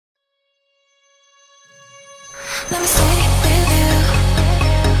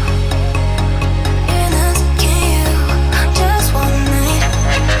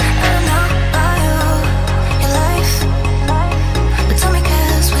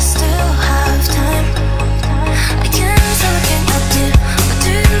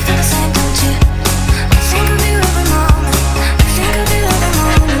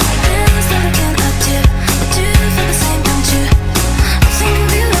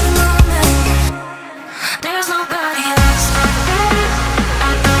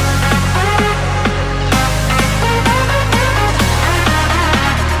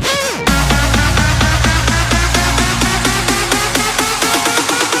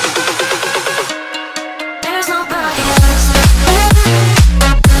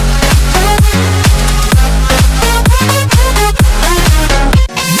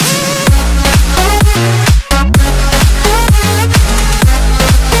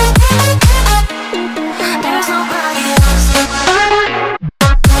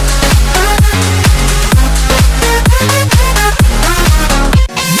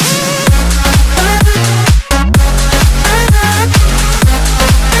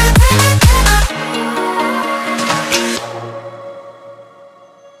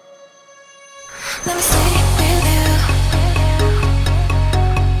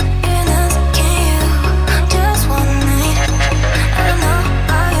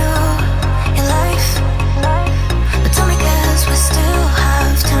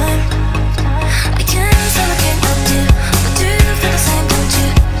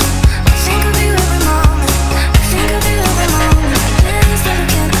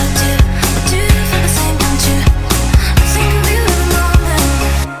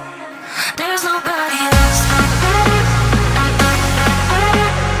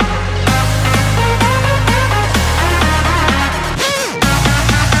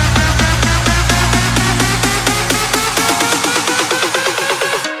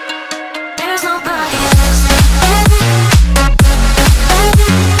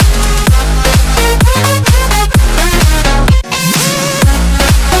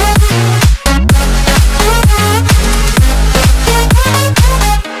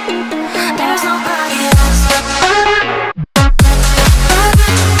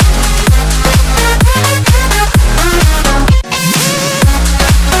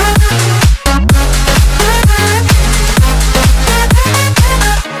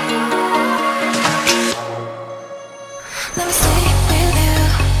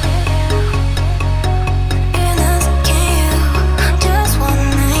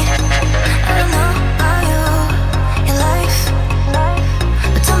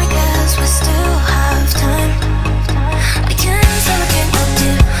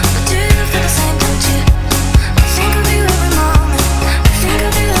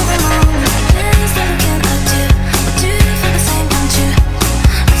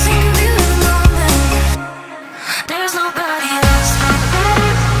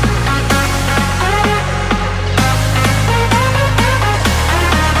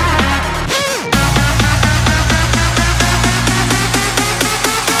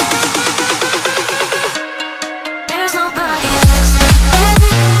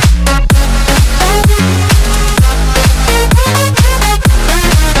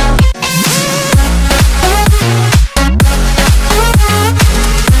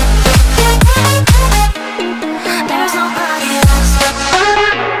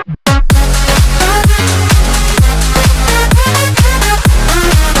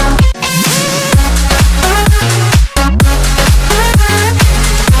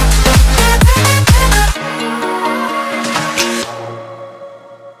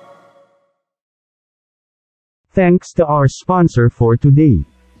Thanks to our sponsor for today,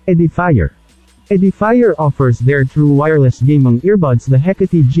 Edifier. Edifier offers their true wireless gaming earbuds, the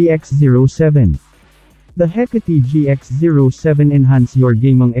Hecate GX07. The Hecate GX07 enhance your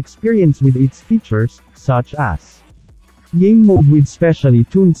gaming experience with its features, such as game mode with specially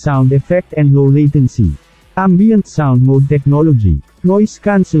tuned sound effect and low latency, ambient sound mode technology, noise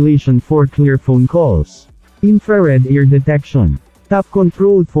cancellation for clear phone calls, infrared ear detection, tap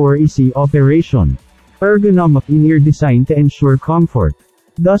control for easy operation, ergonomic in-ear design to ensure comfort,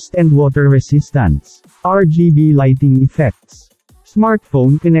 dust and water resistance, RGB lighting effects,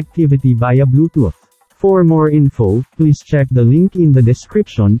 smartphone connectivity via Bluetooth. For more info, please check the link in the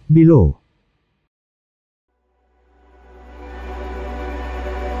description below.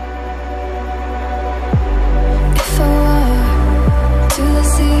 If I were to the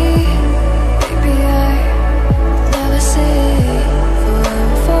sea, maybe I'd never say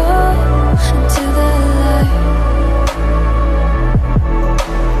forever fall into the light.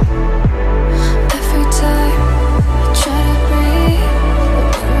 Every time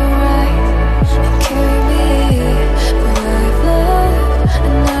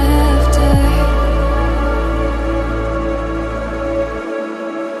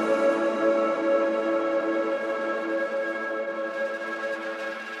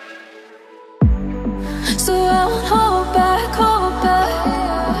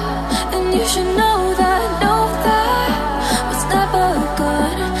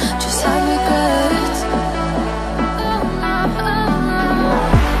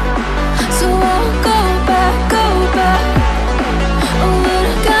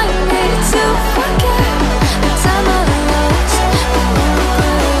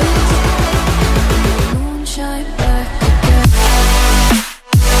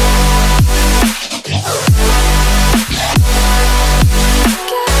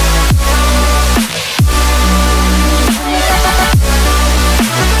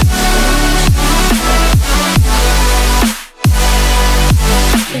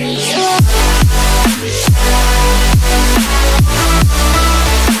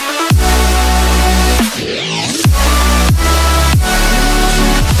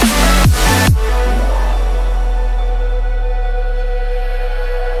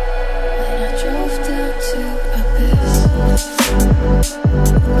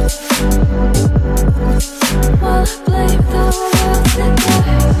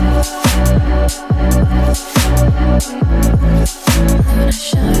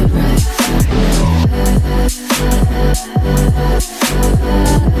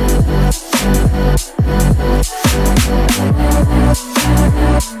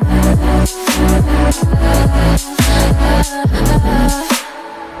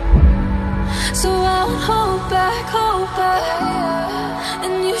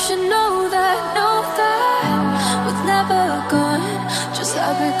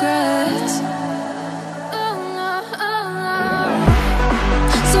regret.